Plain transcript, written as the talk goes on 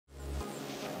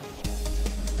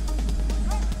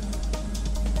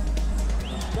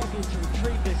able to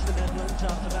retrieve this, the Netherlands,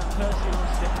 after that Percy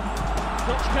lost it.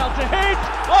 Dočkal to hit!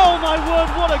 Oh my word,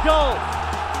 what a goal!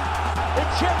 The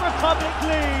Czech Republic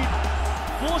lead.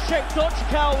 Bořek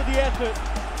Dočkal with the effort.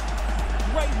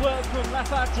 Great work from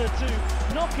Lafata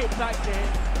to knock it back to him.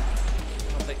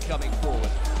 Republic coming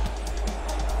forward.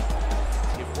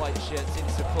 Give white shirts in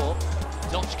support.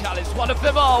 Dočkal is one of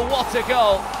them. Oh, what a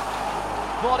goal!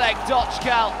 Bořek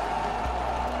Dočkal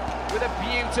with a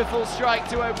beautiful strike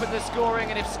to open the scoring,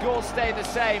 and if scores stay the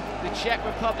same, the Czech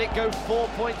Republic go 4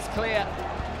 points clear.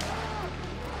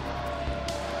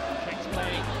 Czechs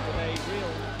playing with a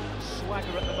real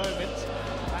swagger at the moment.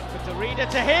 Back for Darida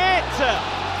to hit!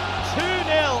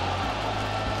 2-0.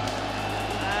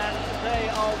 And they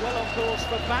are well on course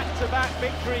for back-to-back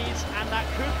victories, and that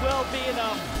could well be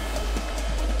enough.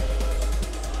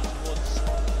 Towards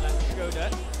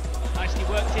Lanskoda. Nicely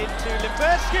worked into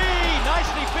Limberský,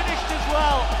 nicely finished as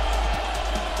well.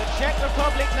 The Czech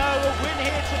Republic know a win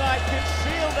here tonight could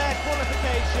seal their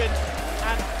qualification,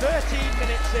 and 13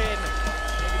 minutes in,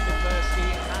 Limberský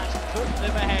has put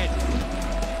them ahead.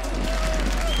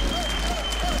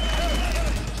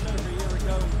 Just over a year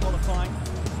ago in qualifying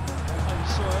on home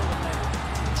soil, and they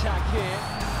attack here.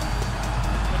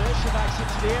 Kadeřábek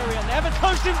into the area, never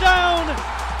closed him down!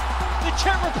 The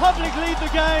Czech Republic lead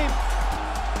the game.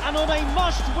 And on a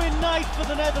must-win night for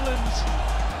the Netherlands,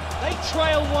 they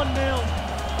trail 1-0.